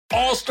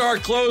All-star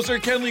closer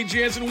Kenley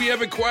Jansen, we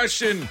have a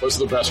question. What's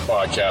the best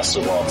podcast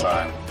of all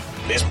time?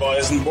 Baseball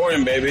isn't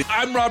boring, baby.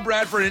 I'm Rob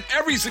Bradford, and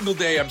every single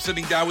day I'm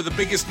sitting down with the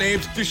biggest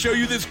names to show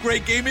you this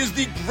great game is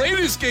the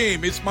greatest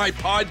game. It's my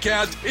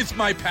podcast. It's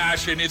my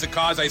passion. It's a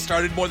cause I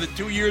started more than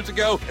 2 years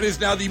ago and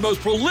is now the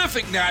most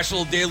prolific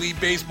national daily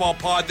baseball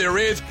pod there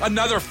is.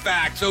 Another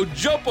fact. So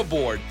jump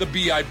aboard the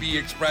BIB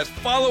Express.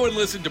 Follow and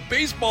listen to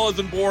Baseball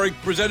Isn't Boring,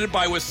 presented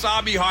by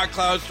Wasabi Hot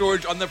Cloud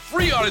Storage on the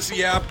free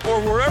Odyssey app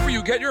or wherever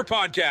you get your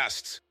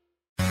podcasts.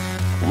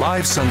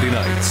 Live Sunday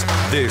nights,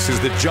 this is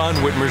the John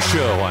Whitmer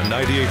Show on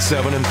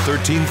 98.7 and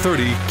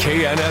 1330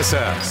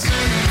 KNSS.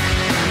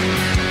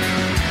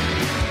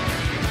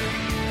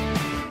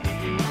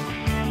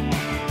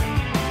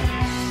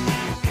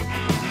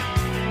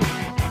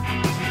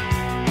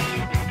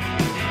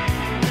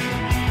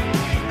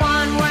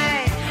 One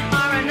way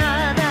or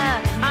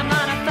another, I'm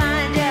gonna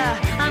find you.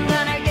 I'm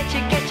gonna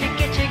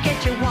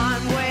get you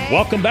one way.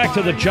 Welcome back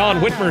to the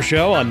John Whitmer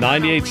Show on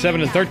 98.7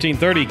 and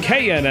 1330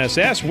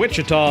 KNSS,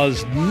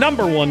 Wichita's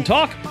 #1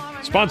 talk,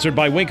 sponsored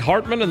by Wink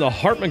Hartman and the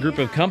Hartman Group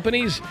of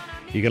Companies.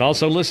 You can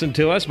also listen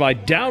to us by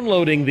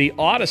downloading the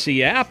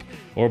Odyssey app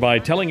or by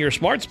telling your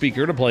smart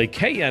speaker to play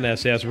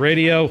KNSS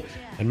Radio.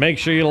 And make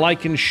sure you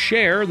like and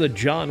share the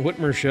John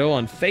Whitmer Show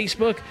on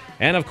Facebook.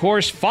 And, of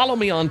course, follow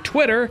me on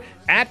Twitter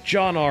at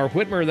John R.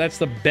 Whitmer. That's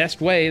the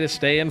best way to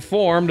stay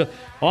informed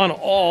on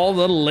all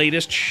the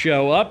latest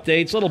show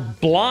updates. Little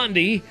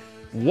Blondie,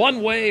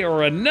 one way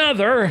or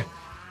another.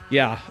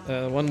 Yeah,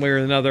 one way or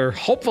another.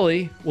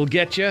 Hopefully, we'll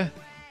get you.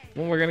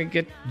 Well, we're going to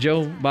get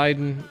Joe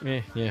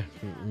Biden. Yeah,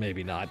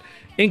 maybe not.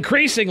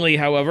 Increasingly,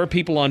 however,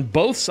 people on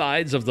both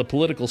sides of the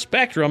political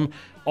spectrum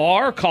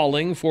are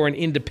calling for an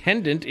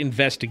independent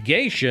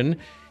investigation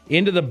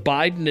into the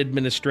Biden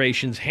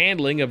administration's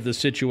handling of the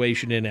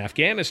situation in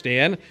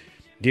Afghanistan.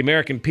 The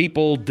American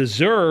people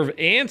deserve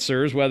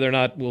answers. Whether or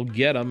not we'll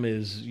get them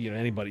is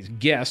anybody's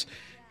guess.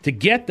 To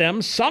get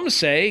them, some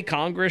say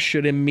Congress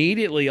should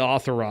immediately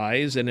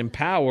authorize and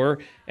empower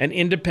an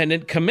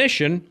independent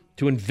commission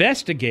to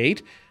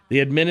investigate the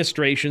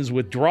administration's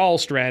withdrawal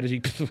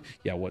strategy.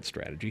 Yeah, what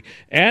strategy?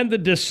 And the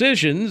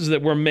decisions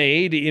that were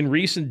made in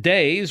recent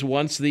days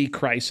once the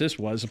crisis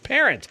was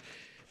apparent.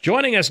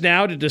 Joining us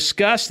now to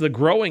discuss the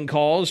growing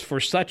calls for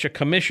such a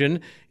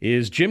commission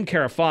is Jim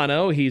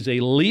Carafano. He's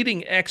a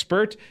leading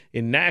expert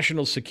in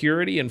national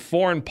security and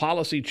foreign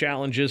policy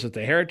challenges at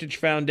the Heritage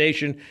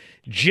Foundation.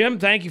 Jim,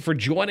 thank you for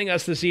joining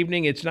us this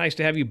evening. It's nice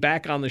to have you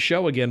back on the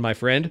show again, my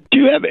friend. Do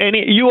you have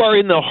any? You are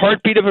in the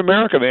heartbeat of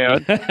America,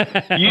 man.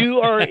 You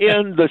are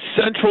in the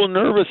central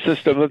nervous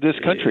system of this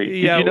country.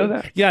 Did you know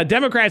that? Yeah,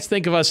 Democrats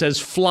think of us as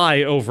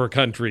flyover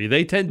country.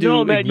 They tend to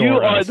No, man,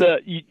 ignore us.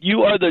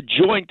 you are the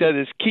joint that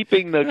is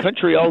keeping the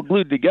country all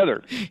glued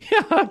together.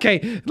 Yeah,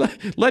 okay.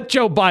 Let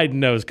Joe Biden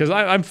know, because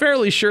I'm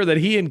fairly sure that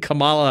he and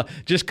Kamala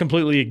just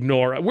completely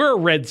ignore us. We're a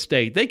red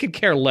state. They could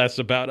care less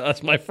about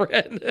us, my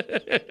friend.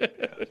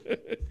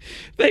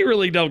 They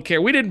really don't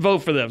care. We didn't vote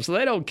for them, so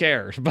they don't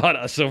care about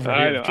us over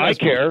here. I know. I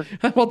care.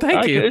 Well,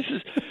 thank you.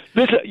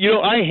 This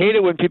I hate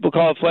it when people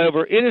call it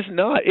flyover. It is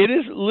not. It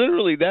is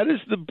literally, that is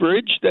the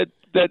bridge that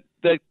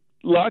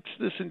locks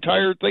this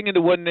entire thing into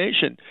one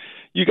nation.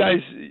 You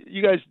guys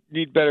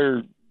need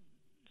better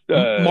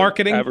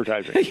marketing,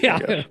 advertising.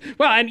 Yeah.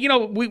 Well, and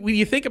when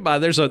you think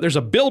about it, there's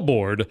a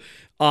billboard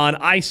on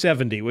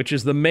I-70, which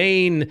is the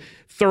main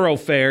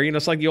thoroughfare.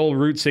 It's like the old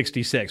Route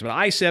 66, but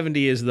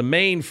I-70 is the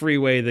main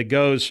freeway that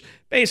goes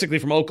basically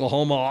from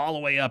Oklahoma all the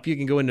way up. You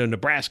can go into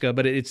Nebraska,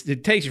 but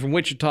it takes you from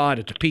Wichita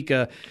to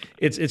Topeka.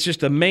 It's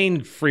just a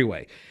main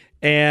freeway.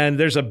 And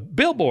there's a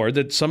billboard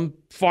that some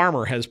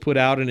farmer has put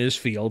out in his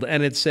field,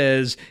 and it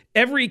says,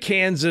 "Every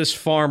Kansas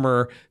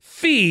farmer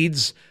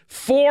feeds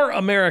 4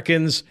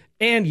 Americans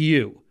and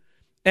you."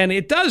 And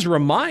it does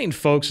remind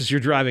folks as you're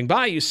driving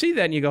by, you see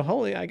that and you go,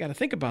 holy, I got to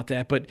think about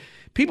that. But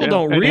people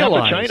don't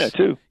realize. And China,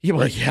 too. Yeah,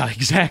 well, yeah,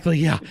 exactly,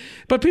 yeah.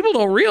 But people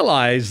don't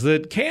realize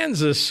that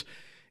Kansas,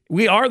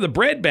 we are the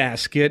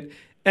breadbasket,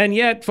 and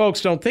yet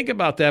folks don't think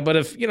about that. But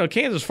if,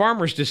 Kansas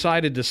farmers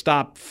decided to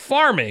stop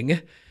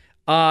farming,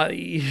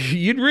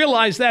 you'd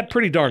realize that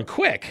pretty darn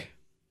quick.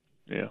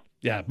 Yeah.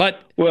 Yeah,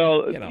 but.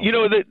 Well,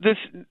 this,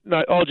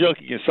 not all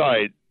joking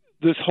aside,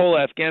 this whole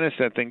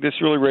Afghanistan thing, this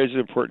really raises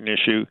an important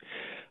issue.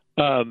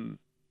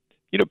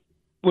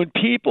 When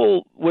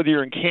people, whether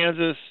you're in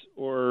Kansas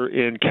or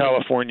in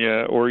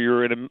California or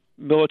you're in a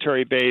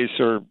military base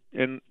or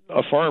in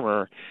a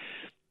farmer,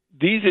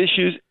 these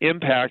issues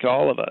impact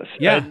all of us.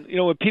 Yeah. And,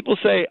 when people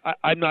say,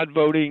 I'm not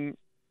voting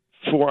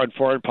on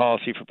foreign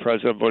policy for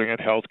president, I'm voting on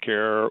health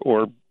care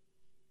or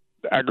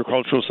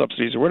agricultural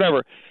subsidies or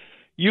whatever,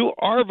 you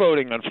are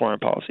voting on foreign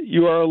policy.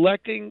 You are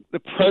electing the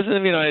president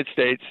of the United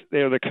States. They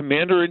are the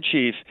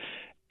commander-in-chief.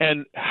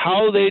 And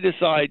how they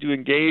decide to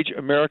engage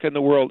America in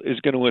the world is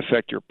going to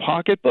affect your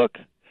pocketbook,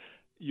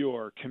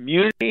 your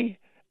community,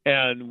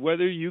 and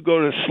whether you go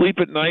to sleep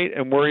at night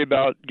and worry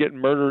about getting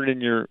murdered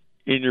in your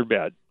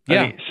bed.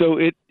 Yeah. So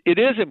it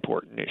is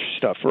important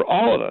stuff for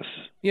all of us.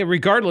 Yeah,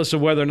 regardless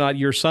of whether or not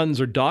your sons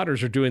or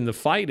daughters are doing the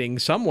fighting,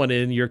 someone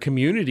in your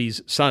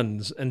community's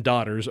sons and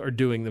daughters are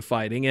doing the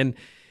fighting. And,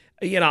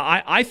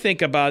 I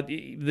think about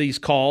these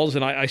calls,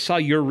 and I saw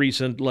your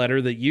recent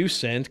letter that you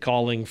sent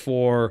calling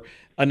for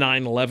a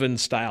 9/11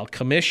 style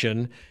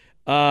commission.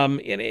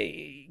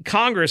 In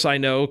Congress, I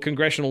know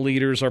congressional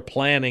leaders are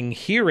planning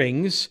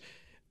hearings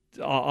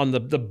on the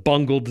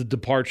bungled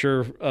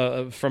departure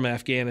from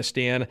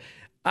Afghanistan.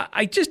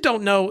 I just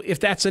don't know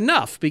if that's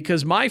enough,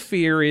 because my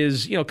fear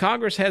is,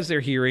 Congress has their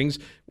hearings.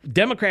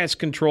 Democrats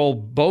control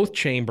both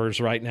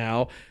chambers right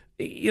now.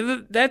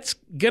 That's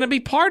going to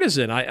be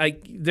partisan.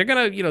 They're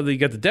going to, you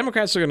got the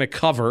Democrats are going to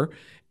cover,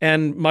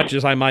 and much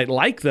as I might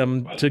like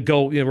them to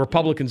go,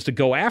 Republicans to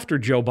go after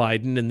Joe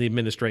Biden and the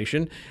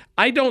administration,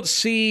 I don't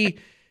see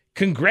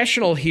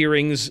congressional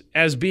hearings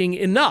as being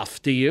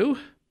enough. Do you?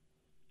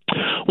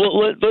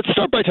 Well, let's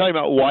start by talking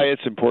about why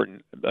it's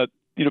important.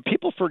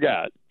 People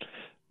forget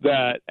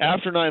that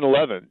after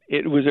 9/11,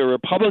 it was a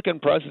Republican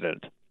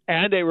president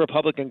and a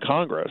Republican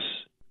Congress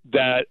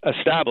that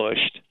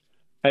established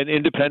an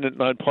independent,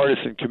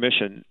 nonpartisan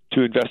commission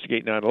to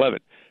investigate 9/11.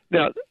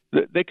 Now,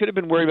 they could have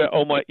been worried about,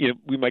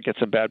 we might get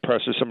some bad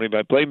press or somebody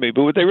might blame me.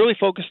 But what they really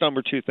focused on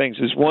were two things.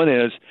 One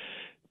is,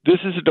 this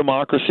is a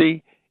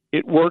democracy.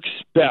 It works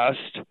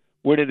best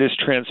when it is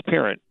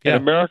transparent. Yeah.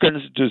 And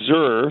Americans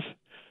deserve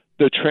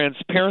the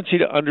transparency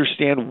to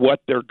understand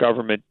what their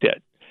government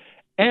did.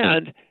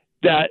 And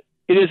that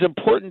it is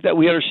important that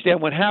we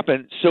understand what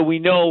happened so we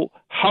know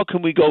how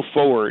can we go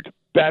forward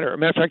better. As a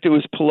matter of fact, it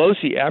was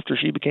Pelosi, after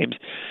she became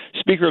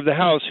Speaker of the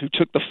House, who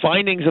took the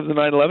findings of the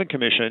 9/11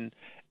 Commission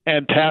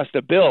and passed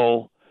a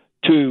bill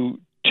to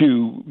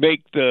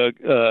make to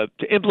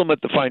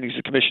implement the findings of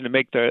the commission to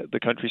make the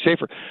country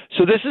safer.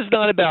 So this is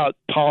not about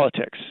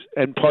politics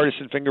and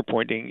partisan finger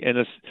pointing,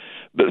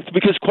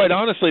 because quite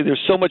honestly,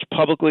 there's so much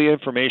publicly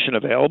information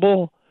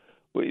available.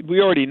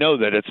 We already know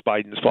that it's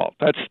Biden's fault.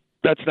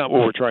 That's not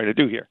what we're trying to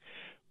do here.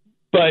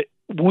 But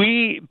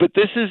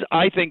this is,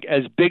 I think,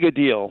 as big a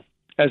deal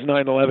as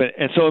 9/11,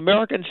 and so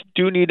Americans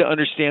do need to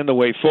understand the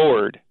way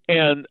forward,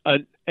 and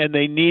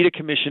they need a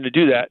commission to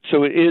do that.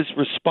 So it is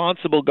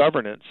responsible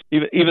governance,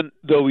 even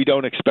though we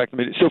don't expect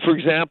them to. So, for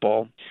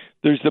example,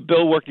 there's the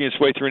bill working its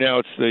way through now.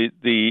 It's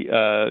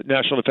the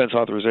National Defense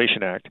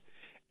Authorization Act,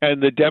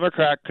 and the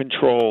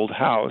Democrat-controlled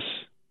House,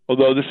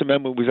 although this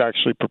amendment was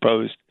actually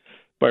proposed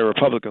by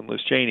Republican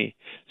Liz Cheney,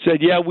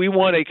 said, yeah, we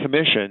want a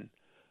commission,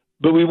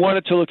 but we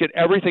wanted to look at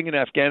everything in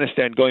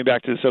Afghanistan going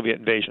back to the Soviet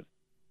invasion.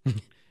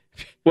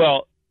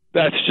 Well,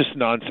 that's just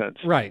nonsense.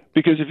 Right.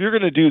 Because if you're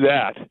going to do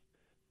that,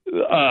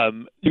 you're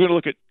going to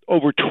look at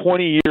over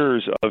 20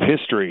 years of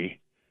history,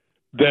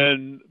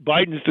 then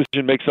Biden's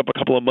decision makes up a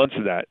couple of months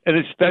of that.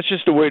 And that's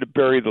just a way to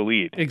bury the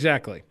lead.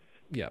 Exactly.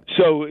 Yeah.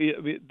 So,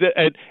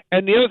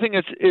 and the other thing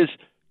is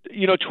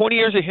 20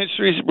 years of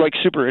history is like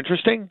super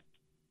interesting,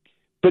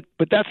 but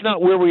that's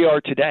not where we are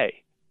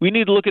today. We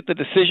need to look at the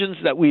decisions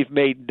that we've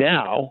made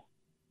now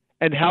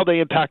and how they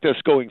impact us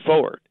going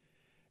forward.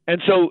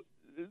 And so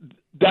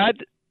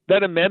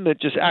that amendment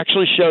just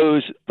actually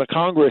shows the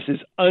Congress is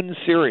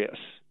unserious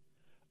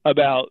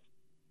about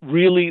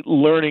really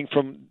learning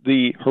from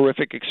the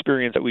horrific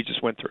experience that we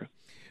just went through.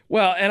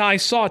 Well, and I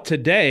saw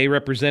today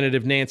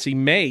Representative Nancy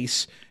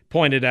Mace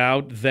pointed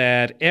out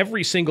that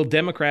every single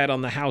Democrat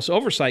on the House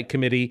Oversight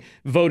Committee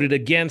voted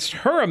against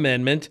her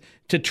amendment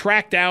to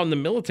track down the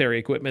military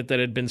equipment that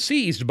had been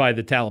seized by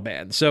the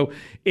Taliban. So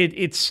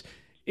it's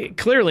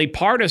clearly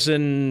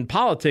partisan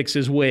politics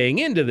is weighing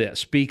into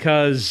this,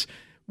 because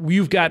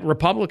you've got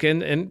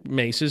Republican, and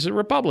Mace is a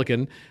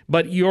Republican,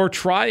 but you're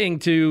trying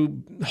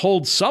to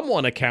hold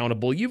someone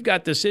accountable. You've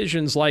got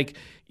decisions like,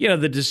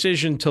 the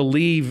decision to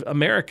leave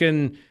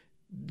American,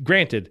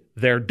 granted,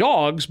 they're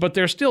dogs, but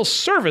they're still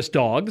service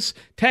dogs.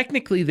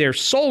 Technically, they're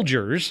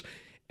soldiers,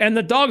 and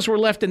the dogs were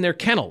left in their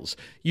kennels.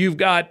 You've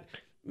got,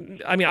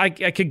 I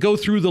could go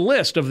through the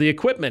list of the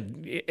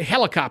equipment,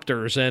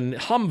 helicopters and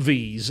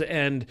Humvees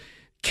and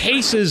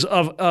cases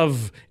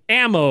of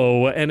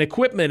ammo and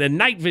equipment and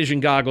night vision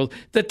goggles.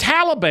 The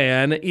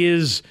Taliban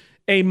is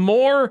a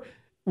more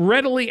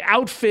readily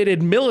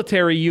outfitted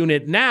military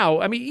unit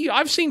now. I mean,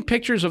 I've seen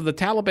pictures of the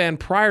Taliban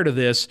prior to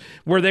this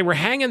where they were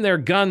hanging their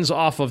guns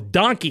off of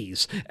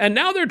donkeys, and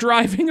now they're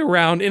driving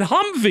around in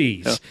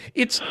Humvees. Yeah.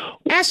 It's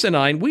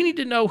asinine. We need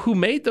to know who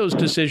made those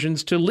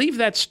decisions to leave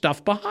that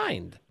stuff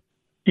behind.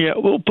 Yeah,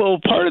 well,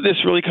 part of this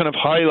really kind of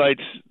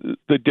highlights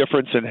the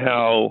difference in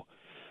how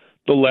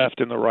the left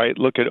and the right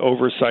look at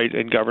oversight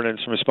and governance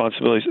and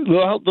responsibilities.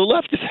 The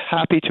left is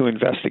happy to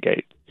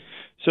investigate.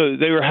 So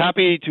they were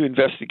happy to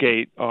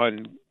investigate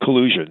on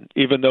collusion,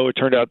 even though it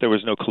turned out there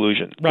was no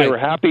collusion. Right. They were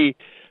happy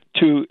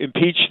to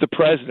impeach the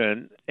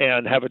president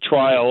and have a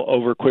trial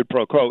over quid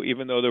pro quo,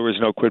 even though there was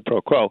no quid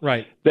pro quo.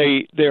 Right.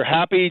 They're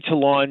happy to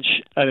launch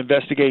an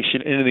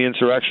investigation into the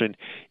insurrection,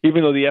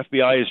 even though the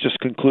FBI has just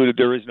concluded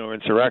there is no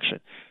insurrection,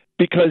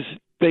 because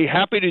they're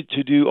happy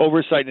to do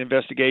oversight and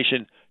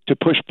investigation to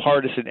push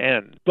partisan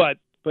ends, but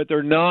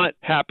they're not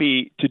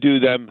happy to do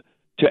them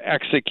to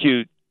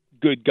execute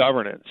good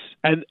governance.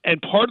 And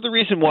part of the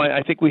reason why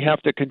I think we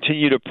have to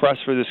continue to press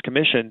for this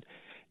commission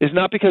is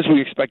not because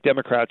we expect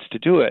Democrats to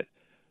do it,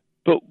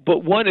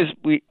 but one is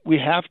we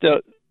have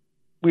to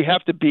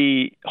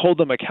hold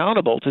them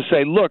accountable to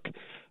say, look,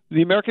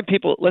 the American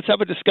people, let's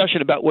have a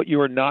discussion about what you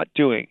are not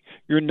doing.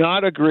 You're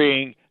not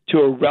agreeing to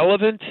a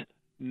relevant,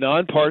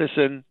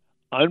 nonpartisan,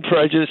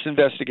 unprejudiced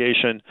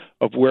investigation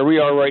of where we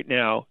are right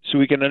now so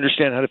we can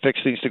understand how to fix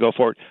things to go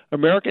forward.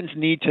 Americans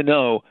need to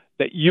know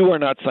that you are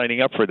not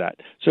signing up for that.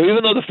 So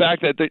even though the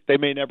fact that they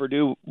may never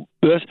do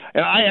this,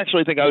 and I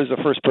actually think I was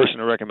the first person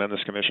to recommend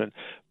this commission,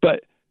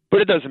 but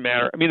it doesn't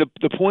matter. I mean,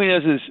 the point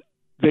is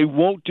they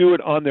won't do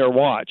it on their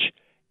watch,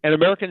 and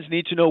Americans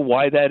need to know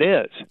why that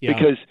is,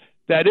 because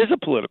that is a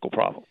political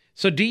problem.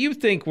 So do you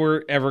think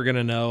we're ever going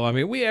to know? I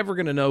mean, are we ever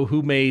going to know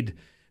who made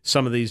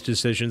some of these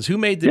decisions? Who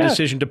made the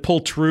decision to pull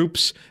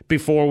troops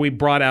before we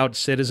brought out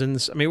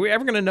citizens? I mean, are we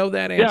ever going to know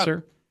that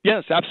answer?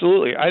 Yes,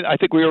 absolutely. I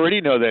think we already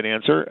know that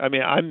answer. I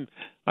mean, I'm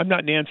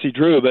not Nancy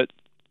Drew, but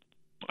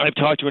I've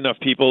talked to enough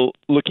people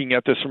looking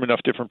at this from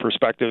enough different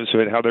perspectives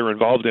and how they're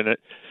involved in it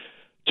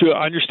to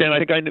understand. I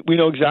think we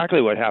know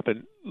exactly what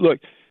happened. Look,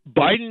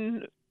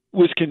 Biden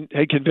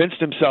had convinced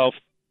himself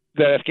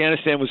that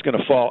Afghanistan was going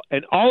to fall,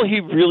 and all he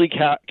really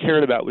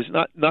cared about was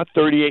not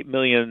 38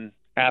 million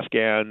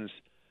Afghans,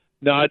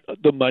 not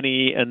the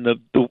money and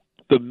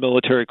the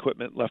military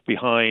equipment left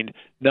behind,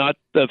 not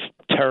the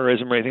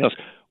terrorism or anything else.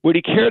 What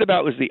he cared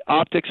about was the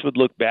optics would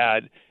look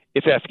bad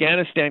if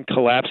Afghanistan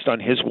collapsed on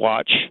his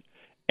watch,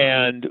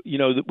 and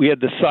we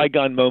had the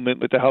Saigon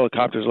moment with the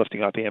helicopters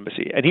lifting off the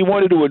embassy, and he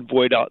wanted to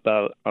avoid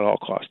that at all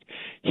costs.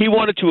 He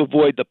wanted to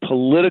avoid the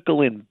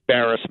political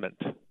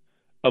embarrassment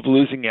of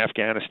losing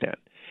Afghanistan.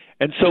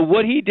 And so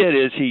what he did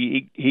is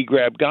he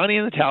grabbed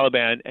Ghani and the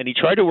Taliban, and he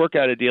tried to work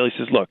out a deal. He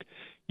says, look,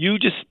 you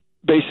just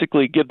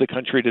basically give the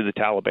country to the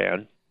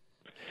Taliban,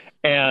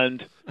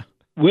 and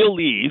we'll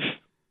leave,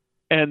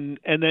 and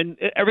then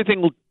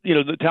everything will,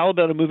 the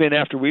Taliban will move in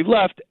after we've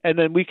left, and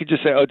then we could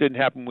just say, oh, it didn't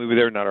happen, we were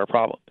there, not our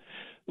problem.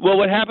 Well,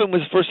 what happened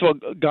was, first of all,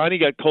 Ghani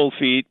got cold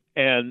feet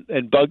and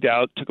bugged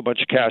out, took a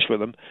bunch of cash with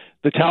him.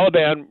 The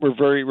Taliban were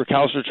very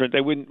recalcitrant.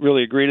 They wouldn't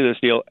really agree to this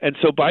deal. And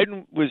so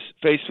Biden was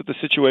faced with the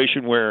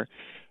situation where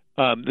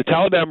the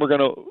Taliban were going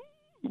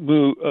to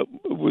move,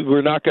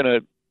 we're not going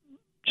to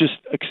just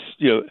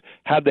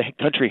have the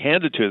country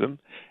handed to them,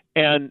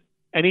 and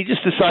he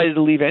just decided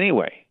to leave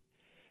anyway.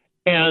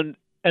 And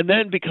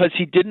then because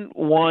he didn't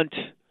want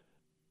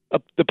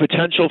the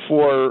potential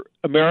for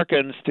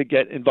Americans to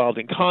get involved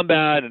in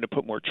combat and to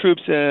put more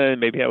troops in,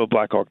 maybe have a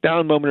Black Hawk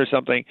Down moment or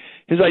something,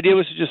 his idea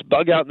was to just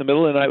bug out in the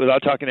middle of the night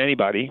without talking to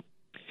anybody,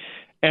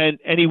 and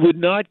he would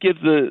not give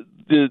the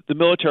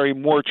military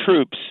more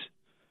troops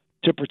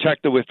to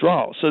protect the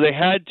withdrawal. So they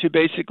had to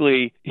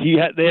basically they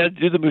had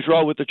to do the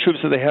withdrawal with the troops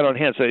that they had on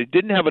hand. So they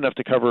didn't have enough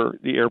to cover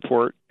the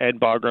airport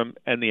and Bagram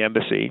and the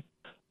embassy.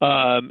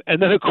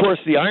 And then, of course,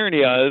 the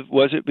irony of it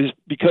was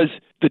because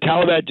the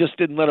Taliban just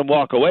didn't let him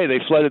walk away. They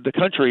flooded the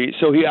country.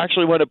 So he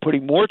actually wound up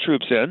putting more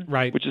troops in,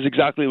 which is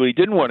exactly what he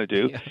didn't want to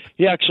do. Yeah.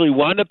 He actually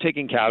wound up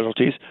taking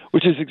casualties,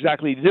 which is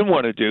exactly what he didn't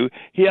want to do.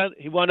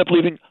 He wound up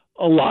leaving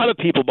a lot of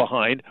people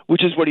behind,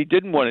 which is what he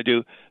didn't want to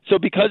do. So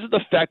because of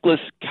the feckless,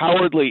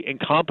 cowardly,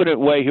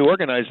 incompetent way he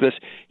organized this,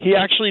 he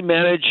actually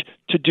managed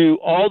to do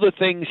all the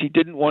things he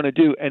didn't want to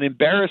do and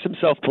embarrass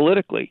himself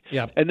politically.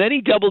 Yep. And then he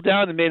doubled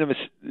down and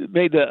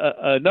made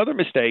another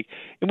mistake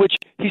in which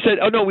he said,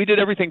 oh, no, we did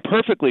everything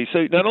perfectly.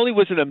 So not only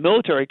was it a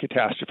military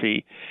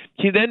catastrophe,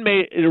 he then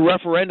made it a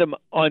referendum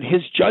on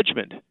his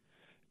judgment,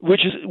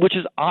 which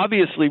is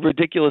obviously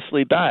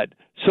ridiculously bad.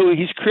 So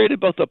he's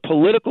created both a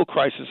political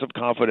crisis of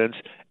confidence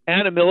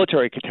and a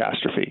military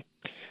catastrophe.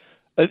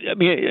 I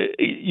mean,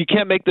 you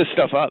can't make this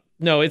stuff up.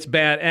 No, it's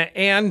bad.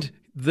 And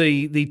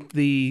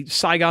the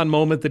Saigon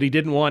moment that he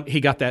didn't want,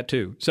 he got that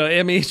too. So,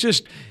 I mean, it's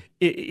just,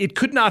 it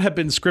could not have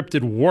been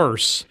scripted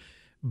worse.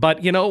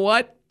 But you know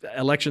what?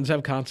 Elections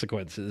have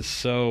consequences.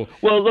 So,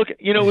 well, look,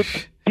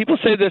 people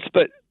say this,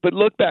 but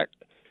look back.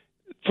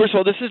 First of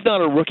all, this is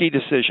not a rookie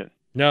decision.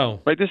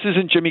 No. Right? This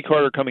isn't Jimmy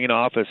Carter coming into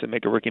office and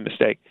make a rookie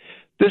mistake.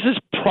 This is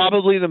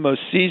probably the most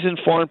seasoned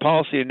foreign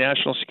policy and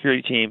national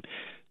security team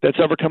that's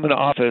ever come into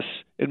office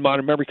in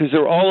modern memory, because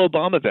they're all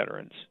Obama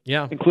veterans,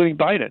 including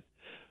Biden.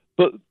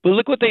 But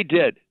look what they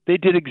did. They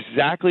did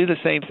exactly the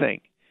same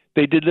thing.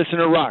 They did this in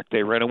Iraq.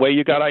 They ran away,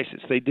 you got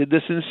ISIS. They did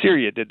this in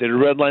Syria. They did a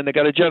red line, they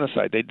got a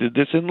genocide. They did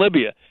this in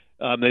Libya.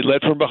 They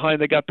led from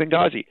behind, they got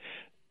Benghazi.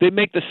 They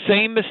make the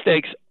same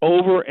mistakes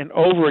over and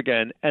over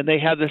again, and they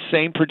have the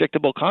same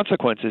predictable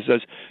consequences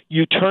as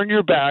you turn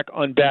your back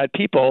on bad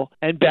people,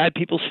 and bad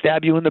people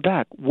stab you in the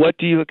back. What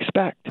do you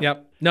expect?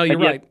 Yep. No, you're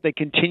right. They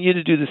continue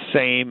to do the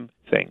same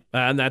thing.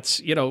 And that's,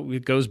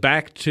 it goes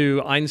back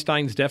to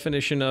Einstein's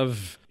definition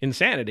of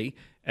insanity.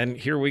 And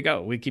here we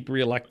go. We keep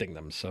reelecting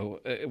them.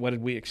 So what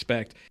did we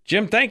expect?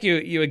 Jim, thank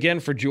you again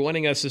for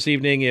joining us this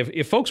evening.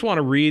 If folks want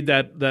to read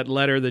that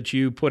letter that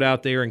you put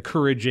out there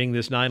encouraging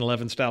this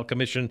 9/11 style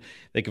commission,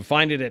 they can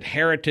find it at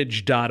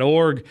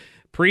heritage.org.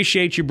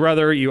 Appreciate you,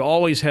 brother. You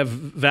always have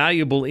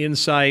valuable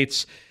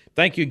insights.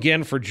 Thank you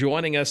again for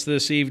joining us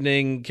this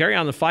evening. Carry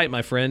on the fight,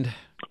 my friend.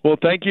 Well,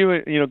 thank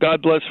you.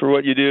 God bless for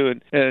what you do,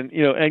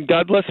 and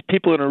God bless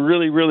people in a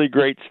really, really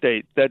great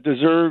state that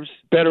deserves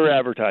better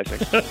advertising.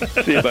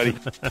 See you, buddy.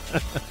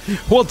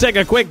 We'll take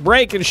a quick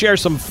break and share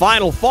some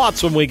final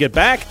thoughts when we get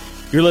back.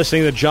 You're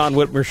listening to the John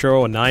Whitmer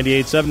Show on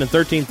 98.7 and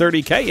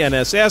 1330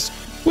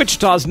 KNSS,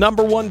 Wichita's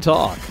 #1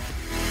 talk.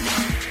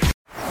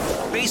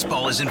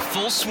 Baseball is in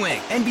full swing.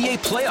 NBA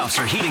playoffs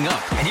are heating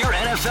up, and your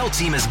NFL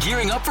team is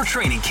gearing up for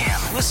training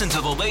camp. Listen to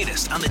the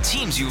latest on the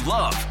teams you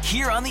love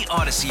here on the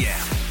Odyssey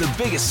app. The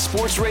biggest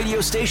sports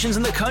radio stations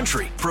in the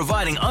country,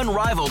 providing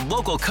unrivaled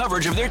local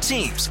coverage of their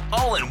teams,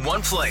 all in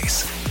one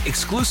place.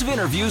 Exclusive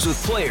interviews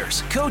with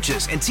players,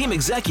 coaches, and team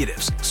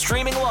executives,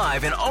 streaming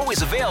live and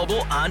always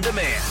available on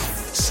demand.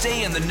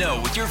 Stay in the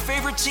know with your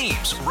favorite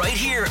teams right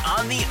here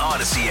on the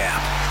Odyssey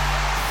app.